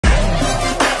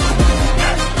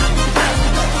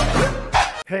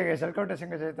Hey guys, welcome to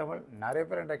Single Tamil. நிறைய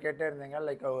பேர் என்கிட்ட கேட்டே இருந்தீங்க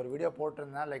லைக் ஒரு வீடியோ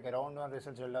போட்டிருந்தேன் லைக் ரவுண்ட் 1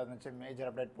 ரிசல்ட்ஸ் வெளில வந்துச்சு மேஜர்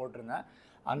அப்டேட் போட்டிருந்தேன்.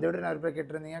 அந்த வீடியோ நிறைய பேர்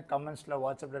கேட்டிருந்தீங்க கமெண்ட்ஸில்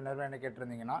வாட்ஸ்அப்பில் நிறைய பேர் என்ன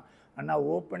கேட்டிருந்தீங்கன்னா அண்ணா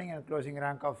opening and closing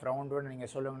rank of round 1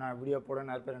 நீங்கள் சொல்லுங்கள் நான் வீடியோ போட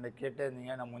நிறைய பேர் என்கிட்ட கேட்டே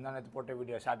இருந்தீங்க. நான் முந்தானத்து போட்ட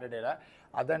வீடியோ சாட்டர்டேல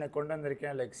அதான் எனக்கு கொண்டு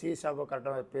வந்திருக்கேன். லைக் CSAB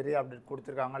கரெக்டாக பெரிய அப்டேட்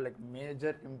கொடுத்துருக்காங்க. லைக்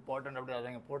மேஜர் இம்பார்ட்டன்ட் அப்டேட்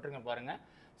அதை இங்கே போட்டிருங்க பாருங்கள்.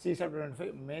 CSAB 25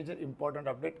 major important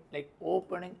update like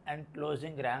opening and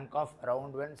closing rank of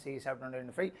round 1 CSAB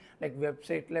 25 like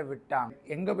websiteல விட்டாங்க.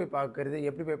 எங்கே போய் பார்க்குறது,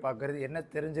 எப்படி போய் பார்க்குறது, என்ன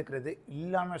தெரிஞ்சுக்கிறது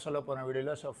எல்லாமே சொல்ல போகிற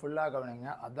வீடியோவில். ஸோ ஃபுல்லாக கவனிங்க.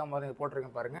 அதான் மாதிரி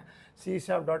போட்டிருக்கேன் பாருங்கள்.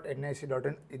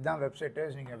 csab.nic.in இதுதான் வெப்சைட்டு.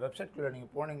 நீங்கள் வெப்சைட்குள்ளே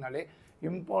நீங்கள் போனீங்கனாலே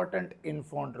இம்பார்ட்டண்ட்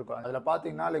இன்ஃபோன் இருக்கும். அதில்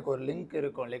பார்த்தீங்கன்னா லைக் ஒரு லிங்க்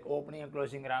இருக்கும் like opening and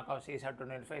closing rank of CSAB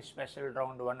 25 special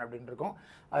round 1 அப்படின்னு இருக்கும்.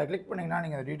 அதை கிளிக் பண்ணிங்கன்னா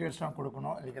நீங்கள் டீட்டெயில்ஸ்லாம்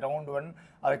கொடுக்கணும். லைக் ரவுண்ட் 1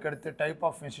 அதுக்கடுத்து type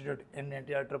of institute NIT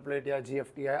Trichy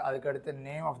GFTI அதுக்கடுத்து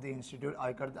நேம் ஆஃப் தி இன்ஸ்டிடியூட்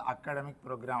அதுக்கடுத்து academic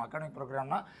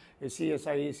ப்ரோக்ராம்னா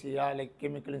CSI ECA like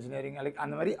chemical engineering like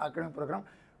அந்த மாதிரி அகாடமிக் ப்ரோக்ராம்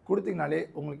கொடுத்தீங்கனாலே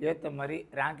உங்களுக்கு ஏற்ற மாதிரி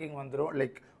ரேங்கிங் வந்துடும்.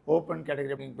 லைக் ஓப்பன்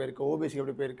கேட்டகரி எப்படி போயிருக்கு, ஓபிசிக்கு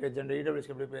எப்படி போயிருக்கு, ஜெண்டர்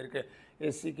இடபிள்யூஸ்க்கு எப்படி போயிருக்கு,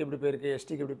 எஸ்சிக்கு எப்படி போயிருக்கு,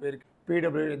 எஸ்டிக்கு எப்படி போயிருக்கு,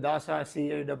 PW Tasa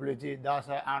CIWG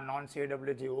Tasa and நான்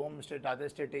CIWG home state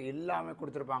other state எல்லாமே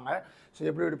கொடுத்துருப்பாங்க. ஸோ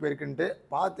எப்படி போயிருக்குன்ட்டு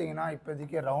பார்த்தீங்கன்னா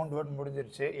இப்போதைக்கு ரவுண்ட் 1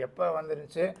 முடிஞ்சிருச்சு. எப்போ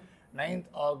வந்துருச்சு 9th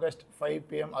August 5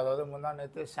 PM அதாவது முந்தா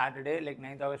நேற்று Saturday like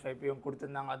 9th August 5 PM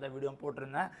கொடுத்துருந்தாங்க. அதை வீடியோ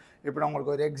போட்டிருந்தேன். இப்போ நான்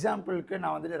உங்களுக்கு ஒரு எக்ஸாம்பிளுக்கு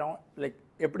நான் வந்துட்டு லைக்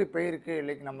எப்படி போயிருக்கு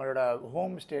லைக் நம்மளோட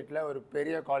ஹோம் ஸ்டேட்டில் ஒரு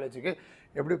பெரிய காலேஜுக்கு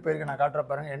எப்படி போயிருக்கு நான் காட்டுற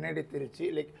பாருங்கள். NIT திருச்சி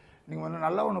லைக் நீங்கள் வந்து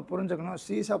நல்லா ஒன்று புரிஞ்சுக்கணும்.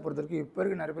 CSAB பொறுத்த வரைக்கும் இப்போ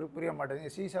இருக்க நிறைய பேருக்கு புரிய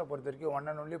மாட்டேங்குது. CSAB பொறுத்த வரைக்கும் one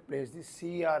and only place the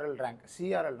CRL rank.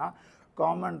 CRLனால்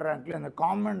common ரேங்க்கில் இந்த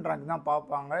காமன் ரேங்க் தான்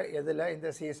பார்ப்பாங்க. எதில் இந்த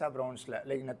CSAB ரவுண்ட்ஸில்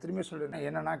லைக் நான் திரும்பி சொல்லியிருந்தேன்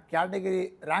என்னென்னா கேட்டகரி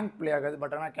ரேங்க் ப்ளே ஆகாது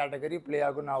பட் ஆனால் கேட்டகரி ப்ளே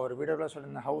ஆகும். நான் ஒரு வீடியோவில்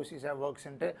சொல்லியிருந்தேன் ஹவு CSAB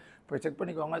ஒர்க்ஸ்ன்ட்டு போய் செக்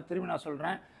பண்ணிக்கோங்க. திரும்பி நான்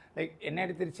சொல்கிறேன் லைக்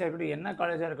NIT திருச்சியாக இருக்கட்டும் என்ன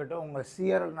காலேஜாக இருக்கட்டும் உங்கள்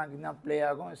CRL ரேங்கிங் தான் ப்ளே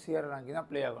ஆகும். CRL ரேங்கிங் தான்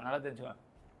ப்ளே ஆகும். நல்லா தெரிஞ்சுக்கோங்க.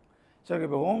 ஸோ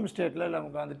இப்போ ஹோம் ஸ்டேட்டில்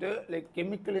நமக்கு வந்துட்டு லைக்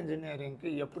கெமிக்கல் இன்ஜினியரிங்க்கு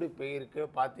எப்படி போயிருக்கு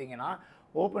பார்த்தீங்கன்னா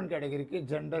ஓப்பன் கேட்டகரிக்கு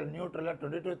ஜென்ரல் நியூட்ரலில்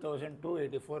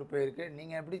 22,284 போயிருக்கு.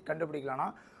 நீங்கள் எப்படி கண்டுபிடிக்கலாம்னா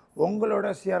உங்களோட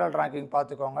CRL ரேங்கிங்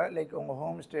பார்த்துக்கோங்க. லைக் உங்கள்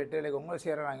ஹோம் ஸ்டேட்டு லைக் உங்கள்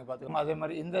CRL ரேங்கிங் பார்த்துக்கோங்க. அதே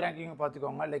மாதிரி இந்த ரேங்கிங்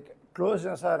பார்த்துக்கோங்க. லைக்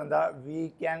க்ளோஸ்னஸாக இருந்தால் we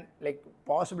can லைக்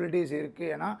பாசிபிலிட்டிஸ்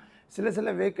இருக்குது. ஏன்னா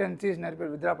சில வேகன்சிஸ் நிறைய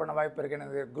பேர் வித்ரா பண்ண வாய்ப்பு இருக்குது.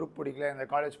 எனக்கு குரூப் பிடிக்கல இந்த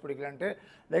காலேஜ் பிடிக்கலன்ட்டு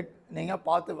லைக் நீங்கள்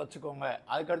பார்த்து வச்சுக்கோங்க.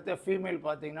 அதுக்கடுத்து ஃபீமேல்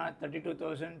பார்த்தீங்கன்னா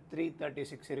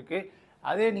 32,336 இருக்குது.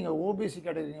 அதே நீங்கள் ஓபிசி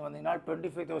கேட்டகரி வந்தீங்கன்னா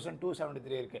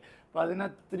 25,273 இருக்குது. பார்த்தீங்கன்னா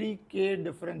 3K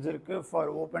டிஃப்ரென்ஸ் இருக்குது for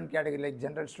open category like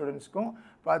general ஸ்டூடெண்ட்ஸ்க்கும்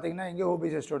பார்த்தீங்கன்னா இங்கே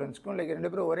ஓபிசி ஸ்டூடெண்ட்ஸ்க்கும் லைக்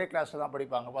ரெண்டு பேரும் ஒரே கிளாஸில் தான்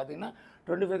படிப்பாங்க. பார்த்தீங்கன்னா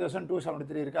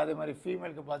 25,273 இருக்குது. அதே மாதிரி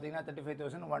ஃபீமேலுக்கு பார்த்தீங்கன்னா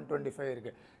 35,125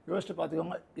 இருக்குது. யோசிச்சு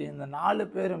பார்த்துக்கோங்க. இந்த 4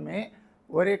 பேருமே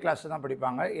ஒரே கிளாஸில் தான்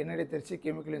படிப்பாங்க. NIT திருச்சி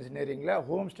கெமிக்கல் இன்ஜினியரிங்கில்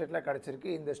ஹோம் ஸ்டேட்டில் கிடச்சிருக்கு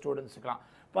இந்த ஸ்டூடெண்ட்ஸுக்குலாம்.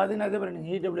 பார்த்தீங்கன்னா இதே மாதிரி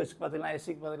நீங்கள் இடபிள்யூஎஸ்க்கு பார்த்துக்கலாம்,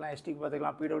 எஸ்சிக்கு பார்த்துக்கலாம், எஸ்டிக்கு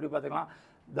பார்த்துக்கலாம், பிடபிள்யூ பார்த்துக்கலாம்,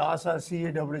 தாசா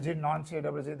CIWG நான்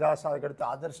CIWG தாசா அதுக்கடுத்து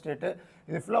அதர் ஸ்டேட்டு.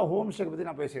 இது ஃபுல்லாக ஹோம் ஸ்டேட் பற்றி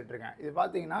நான் பேசிகிட்டு இருக்கேன். இது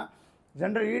பார்த்தீங்கன்னா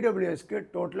ஜென்ரல் இடபிள்யூஎஸ்க்கு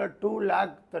டோட்டலாக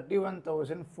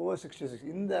 2,31,466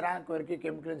 இந்த ரேங்க் வரைக்கும்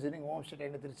chemical engineering home state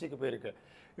NIT திருச்சிக்கு போயிருக்கு.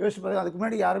 யோசிச்சு பார்த்தீங்கன்னா அதுக்கு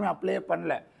முன்னாடி யாருமே அப்ளை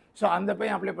பண்ணல. ஸோ அந்த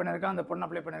பையன் அப்ளை பண்ணியிருக்காங்க, அந்த பொண்ணு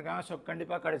அப்ளை பண்ணியிருக்காங்க. ஸோ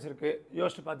கண்டிப்பாக கிடச்சிருக்கு.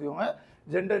 யோசிச்சு பார்த்துக்கோங்க.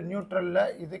 ஜெண்டர் நியூட்ரலில்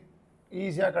இது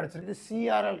ஈஸியாக கிடச்சிருக்கு.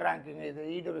 CRL ரேங்கிங் இது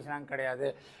இடபிள்யூஎஸ் ரேங்க் கிடையாது.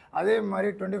 அதே மாதிரி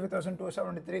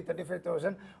 25,273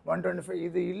 35,125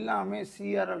 இது எல்லாமே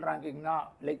CRL ரேங்கிங் தான்.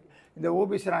 லைக் இந்த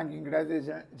ஓபிசி ரேங்கிங் கிடையாது,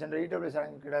 ஜென்ரல் இடபிள்யூஎஸ்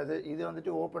ரேங்கிங் கிடையாது. இது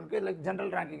வந்துட்டு ஓப்பனுக்கு லைக்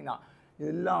ஜென்ரல் ரேங்கிங் தான். இது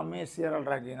எல்லாமே CRL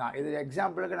ரேங்கிங் தான். இது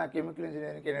எக்ஸாம்பிளுக்கு நான் கெமிக்கல்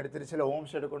இன்ஜினியரிங் NIT திருச்சியில் ஹோம்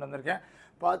ஸ்டேட் கொண்டு வந்திருக்கேன்.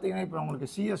 பார்த்தீங்கன்னா இப்போ உங்களுக்கு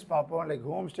CS பார்ப்போம். Like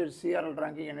home state CRL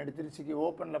ranking NIT திருச்சிக்கு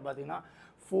ஓப்பனில் பார்த்தீங்கன்னா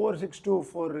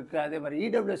 4624 இருக்குது. அதே மாதிரி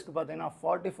இடபிள்யூஎஸ்க்கு பார்த்தீங்கன்னா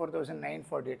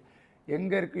 44,948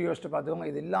 எங்கே இருக்குது யோசிச்சு பார்த்துக்கோங்க.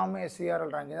 இது எல்லாமே CRL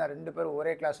ரேங்கிங் தான். ரெண்டு பேரும்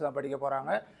ஒரே கிளாஸ் தான் படிக்க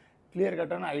போகிறாங்க. கிளியர்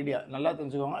கட்டான ஐடியா நல்லா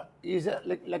தெரிஞ்சுக்கோங்க. Is a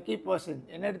like lucky person.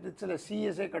 NIT திருச்சியில்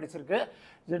CSA கிடச்சிருக்கு.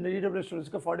 ஜென்ரல் இடபிள்யூ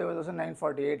ஸ்டூடெண்ட்ஸ்க்கு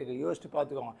 45,948 யோசிச்சு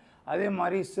பார்த்துக்கோங்க. அதே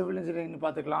மாதிரி சிவில் இன்ஜினியரிங்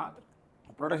பார்த்துக்கலாம்,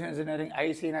 production engineering,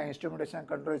 ICனா instrumentation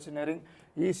control engineering,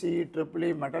 ECE triple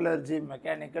metallurgy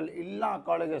mechanical எல்லா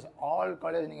காலேஜஸ் ஆல்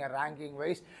காலேஜ் நீங்கள் ரேங்கிங்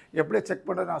வைஸ் எப்படி செக்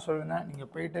பண்ணுறது நான் சொல்லியிருந்தேன்.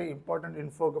 நீங்கள் போய்ட்டு இம்பார்ட்டன்ட்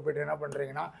இன்ஃபோக்கு போய்ட்டு என்ன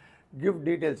பண்ணுறீங்கன்னா give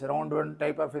details round 1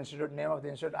 type of institute name of the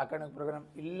institute academic program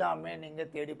எல்லாமே நீங்கள்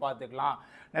தேடி பார்த்துக்கலாம்.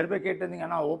 நிறைய பேர்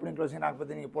கேட்டிருந்தீங்கன்னா ஓப்பனிங் க்ளோசிங் ரேங்க்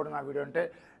பற்றி நீங்கள் போடுங்க வீடியோன்ட்டு.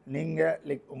 நீங்கள்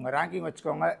லைக் உங்கள் ரேங்கிங்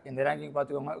வச்சுக்கோங்க. இந்த ரேங்கிங்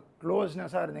பார்த்துக்கோங்க.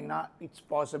 க்ளோஸ்னஸாக இருந்தீங்கன்னா இட்ஸ்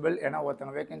பாசிபிள். ஏன்னா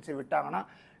ஒருத்தங்க வேகன்சி விட்டாங்கன்னா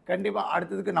கண்டிப்பாக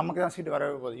அடுத்ததுக்கு நமக்கு தான் சீட்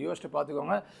வரவே போகுது. யோசிச்சு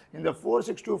பார்த்துக்கோங்க. இந்த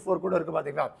 4624 கூட இருக்குது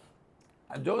பார்த்தீங்களா.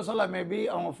 ஜோசலா மேபி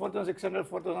அவங்க 4,600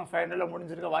 4,500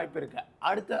 முடிஞ்சிருக்க வாய்ப்பு இருக்குது.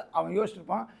 அடுத்து அவன்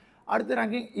யோசிச்சிருப்பான் அடுத்த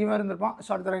ரேங்கிங் இவன் இருந்திருப்பான். ஸோ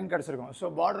அடுத்த ரேங்கிங் கிடச்சிருக்கும். ஸோ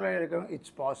பார்டர் லைன் இருக்கவங்க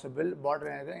இட்ஸ் பாசிபிள், பார்டர்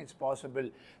லைன் இருக்கவங்க இட்ஸ் பாசிபிள்.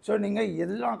 ஸோ நீங்கள்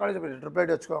எல்லா காலேஜ் போய் ட்ரிபிள்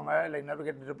ஐடி வச்சுக்கோங்க. லைக் நிறைய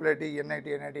கேட்டு triple ID,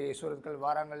 NIT, Surathkal,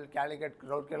 Warangal, Calicut,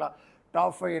 ரவுர்கேலா,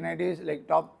 top 5 NITs, like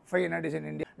top 5 NITs in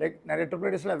India. Like நிறைய ட்ரிபிள்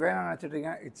ஐடிஸில் வேணும்னு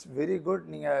நினச்சிட்ருக்கீங்க. It's very good.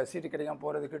 நீங்கள் சீட்டு கிடைக்காம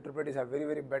போகிறதுக்கு triple IDs are very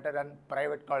very better and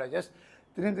private colleges.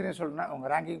 திரும்பி சொல்கிறேன்,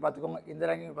 உங்கள் ரேங்கிங் பார்த்துக்கோங்க, இந்த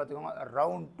ரேங்கிங் பார்த்துக்கோங்க.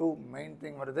 ரவுண்ட் 2 மெயின்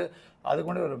திங் வருது. அதுக்கு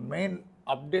முன்னாடி ஒரு மெயின்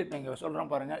அப்டேட் நீங்கள்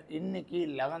சொல்கிறேன் பாருங்கள். இன்றைக்கி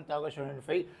 11th August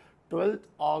 2025, 12th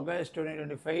August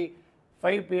 2025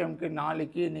 5 PM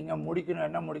நாளைக்கு நீங்கள் முடிக்கணும்.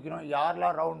 என்ன முடிக்கணும்?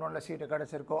 யாரெல்லாம் ரவுண்ட் 1 சீட்டு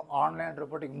கிடச்சிருக்கோ ஆன்லைன்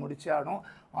ரிப்போர்ட்டிங் முடிச்சாலும்.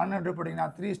 ஆன்லைன் ரிப்போர்ட்டிங்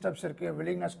நான் 3 ஸ்டெப்ஸ் இருக்குது.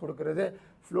 வில்லிங்னஸ் கொடுக்குறது,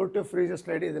 ஃப்ளோட்டு, ஃப்ரீசர்,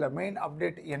 ஸ்லைடு. இதில் மெயின்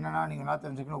அப்டேட் என்னென்னா நீங்கள் என்ன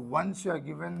தெரிஞ்சுக்கணும். Once you are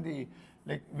given the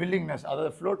like willingness,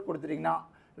 அதாவது ஃப்ளோட் கொடுத்துட்டிங்கன்னா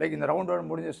லைக் இந்த ரவுண்ட் 1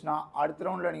 முடிஞ்சிச்சுன்னா அடுத்த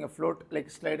ரவுண்டில் நீங்கள் ஃப்ளோட் லைக்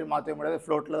ஸ்லைடு மாற்ற முடியாது,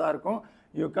 ஃப்ளோட்டில் தான் இருக்கும்.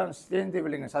 You can change the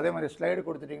willingness. அதே மாதிரி ஸ்லைடு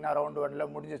கொடுத்துட்டிங்கன்னா ரவுண்ட் 1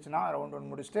 முடிஞ்சிச்சுன்னா ரவுண்ட் 1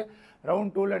 முடிச்சுட்டு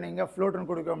ரவுண்ட் 2 நீங்கள் ஃப்ளோட்னு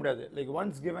கொடுக்க முடியாது. Like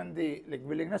once given the like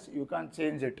willingness you can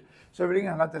change it. So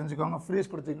willing நல்லா தெரிஞ்சுக்கோங்க.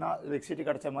 ஃப்ரீஸ் கொடுத்திங்கன்னா லைக் சீட்டு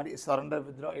கிடச்ச மாதிரி சரண்டர்,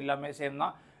 வித்ட்ரா எல்லாமே சேம்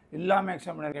தான். எல்லாமே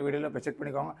எக்ஸாம் பண்ணியிருக்க வீடியோவில் இப்போ செக்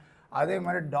பண்ணிக்கோங்க. அதே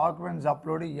மாதிரி டாக்குமெண்ட்ஸ்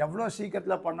அப்லோடு எவ்வளோ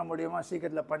சீக்கிரத்தில் பண்ண முடியுமோ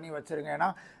சீக்கிரத்தில் பண்ணி வச்சுருங்க. ஏன்னா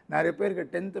நிறைய பேருக்கு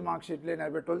 10th மார்க் ஷீட்லேயே,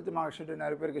 நிறைய பேர் 12th மார்க் ஷீட்டு,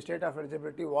 நிறைய பேருக்கு state of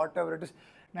eligibility, what ever it is,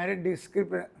 நிறைய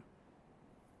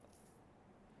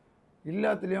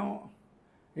எல்லாத்துலேயும்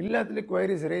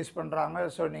குவைரிஸ் ரேஸ் பண்ணுறாங்க.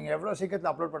 ஸோ நீங்கள் எவ்வளோ சீக்கிரத்தில்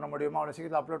அப்லோட் பண்ண முடியுமோ அவ்வளோ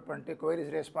சீக்கிரத்தில் அப்லோட் பண்ணிட்டு குவைரிஸ்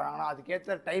ரேஸ் பண்ணாங்கன்னா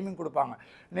அதுக்கேற்ற டைமிங் கொடுப்பாங்க.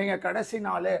 நீங்கள் கடைசி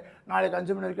நாளைக்கு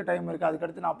 5 மணி வரைக்கும் டைம் இருக்குது,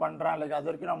 அதுக்கடுத்து நான் பண்ணுறேன், லைக் அது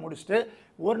வரைக்கும் நான் முடிச்சுட்டு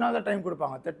ஒரு நாள் தான் டைம்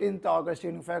கொடுப்பாங்க. 13th August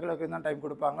ஈவினிங் 5 o'clock தான் டைம்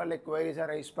கொடுப்பாங்க லைக் குவைரிஸாக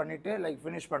ரைஸ் பண்ணிவிட்டு லைக்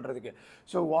ஃபினிஷ் பண்ணுறதுக்கு.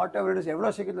 So what ever it is,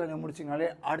 எவ்வளோ சீக்கிரத்தில் நீங்கள் முடிச்சிங்கனாலே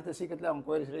அடுத்த சீக்கிரத்தில் அவங்க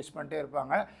குவைரிஸ் ரைஸ் பண்ணிட்டே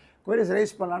இருப்பாங்க. குவைரிஸ்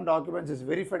ரைஸ் பண்ணலாம். டாக்குமெண்ட்ஸ் இஸ்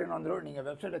வெரிஃபைடுன்னு வந்துடும். நீங்கள்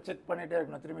வெப்சைட்டை செக் பண்ணிகிட்டே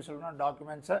இருக்கணும். திரும்பி சொல்லணும்,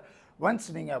 டாக்குமெண்ட்ஸை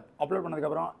ஒன்ஸ் நீங்கள் அப்லோட்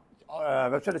பண்ணதுக்கப்புறம்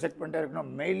வெப்சைட்டை செக் பண்ணிட்டே இருக்கணும்.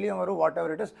 மெயிலையும் வரும், what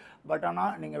ever it is. But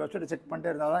ஆனால் நீங்கள் வெப்சைட்டை செக் பண்ணிட்டே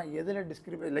இருந்தால் தான்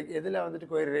எதில் வந்துட்டு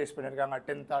குவைரி ரேஸ் பண்ணியிருக்காங்க,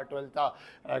 10th 12th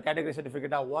category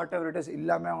சர்டிஃபிகேட்டாக, what ever it is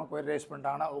எல்லாமே அவங்க குவைரி ரேஸ்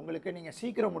பண்ணிட்டாங்கன்னா உங்களுக்கு நீங்கள்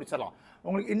சீக்கிரம் முடிச்சிடலாம்.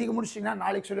 உங்களுக்கு இன்றைக்கி முடிச்சிட்டிங்கன்னா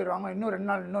நாளைக்கு சொல்லிடுவாங்க. இன்னும் 2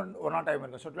 நாள், இன்னும் ஒரு நாள் டைம்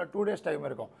இருக்கும். ஸோ 2 days டைம்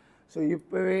இருக்கும். ஸோ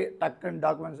இப்போவே டக்குன்னு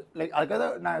டாக்குமெண்ட்ஸ் லைக் அதுக்காக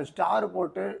நான் ஸ்டார்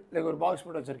போட்டு லைக் ஒரு பாக்ஸ்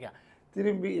போட்டு வச்சுருக்கேன்.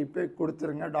 திரும்பி இப்போ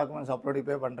கொடுத்துருங்க, டாக்குமெண்ட்ஸ் அப்லோட்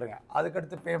இப்போ பண்ணுறேங்க.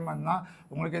 அதுக்கடுத்து பேமெண்ட் தான்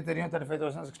உங்களுக்கே தெரியும்.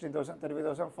 35,000, 16,000,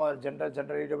 35,000 for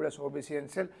general EWS, OBC and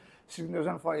SEL,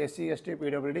 16,000 for SC, ST,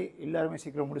 PWD. எல்லாருமே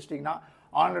சீக்கிரம் முடிச்சிட்டிங்கன்னா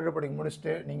ஆன்லைன் ரிப்போர்ட்டிங்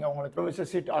முடிச்சுட்டு நீங்கள் உங்களுக்கு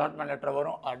ப்ரொவிஷனல் சீட் அலாட்மெண்ட் லெட்டர்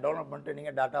வரும். அதை டவுன்லோட் பண்ணிட்டு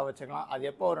நீங்கள் டேட்டா வச்சுக்கலாம்.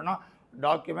 அது எப்போ வரும்னா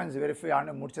டாக்குமெண்ட்ஸ் வெரிஃபை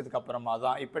ஆனு முடிச்சதுக்கப்புறமா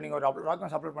தான். இப்போ நீங்கள் ஒரு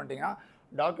டாக்குமெண்ட்ஸ் அப்லோட் பண்ணிட்டீங்கன்னா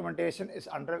documentation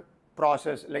is under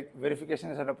process, like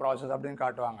verification is under process அப்படின்னு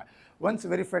காட்டுவாங்க. ஒன்ஸ்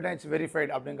வெரிஃபைடாக இட்ஸ்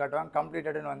வெரிஃபைட் அப்படின்னு காட்டுவாங்க.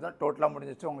 கம்ப்ளீட்டட்னு வந்தால் டோட்டலாக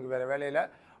முடிஞ்சிச்சு, உங்களுக்கு வேறு வேலையில்.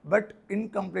 பட்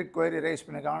இன்கம்ப்ளீட் குவைரி ரைஸ்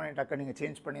பண்ணியிருக்காங்க, டக்கு நீங்கள்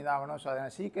சேஞ்ச் பண்ணி தான் ஆகணும். ஸோ அதை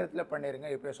நான் சீக்கிரத்தில் பண்ணிடுங்க,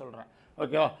 இப்போயே சொல்கிறேன்.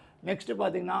 ஓகேவா? நெக்ஸ்ட்டு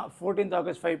பார்த்தீங்கன்னா 14th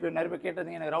August 5 PM நிறைய பேர்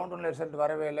கேட்டதுங்க, எனக்கு ரவுண்ட் 1 ரிசல்ட்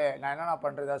வரவே இல்லை, நான் என்ன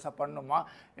பண்ணுறது, சார் பண்ணுமா,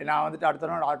 நான் வந்துட்டு அடுத்த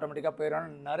ரவுண்ட் ஆட்டோமேட்டிக்காக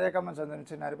போயிடுவேன். நிறைய கமெண்ட்ஸ்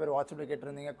வந்துருந்துச்சு. நிறைய பேர் வாட்ஸ்அப்பில்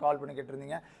கேட்டிருந்தீங்க, கால் பண்ணி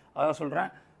கேட்டிருந்தீங்க. அதான் சொல்கிறேன்,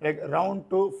 like round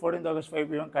 2 14th August 5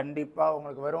 PM கண்டிப்பாக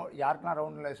உங்களுக்கு வரும். யாருக்குனா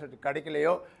ரவுண்ட் 1 ரிசல்ட்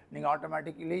கிடைக்கலையோ நீங்கள்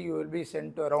automatically you will be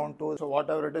sent to round 2. So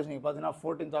what ever it is, நீங்கள் பார்த்தீங்கன்னா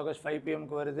 14th August 5 PM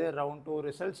வருது ரவுண்ட் 2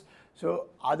 ரிசல்ட்ஸ். ஸோ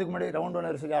அதுக்கு முன்னாடி ரவுண்ட்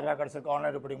 1 ரிசல்ட் யாராக கிடச்சிருக்கு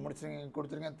ஆன்லைன் ரிப்போர்ட்டிங் முடிச்சுருங்க,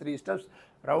 கொடுத்துருங்க. 3 steps.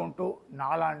 Round 2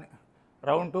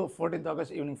 round 2 14th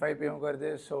August evening 5 PM வருது.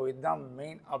 ஸோ இதுதான்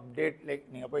மெயின் அப்டேட். லைக்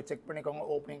நீங்கள் போய் செக் பண்ணிக்கோங்க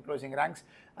ஓப்பனிங் க்ளோசிங் ரேங்க்ஸ்.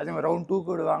 அதே மாதிரி ரவுண்ட் 2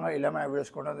 விடுவாங்க. எல்லாமே நான்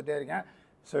வீடியோஸ் கொண்டு வந்துட்டே இருக்கேன்.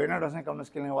 ஸோ என்ன டோசன்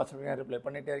கமெண்ட்ஸ் கேளுங்க, வாட்ஸ்அப் ரிப்ளை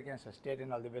பண்ணிகிட்டே இருக்கேன். So stay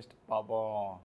tuned, all the best. பார்ப்போம்.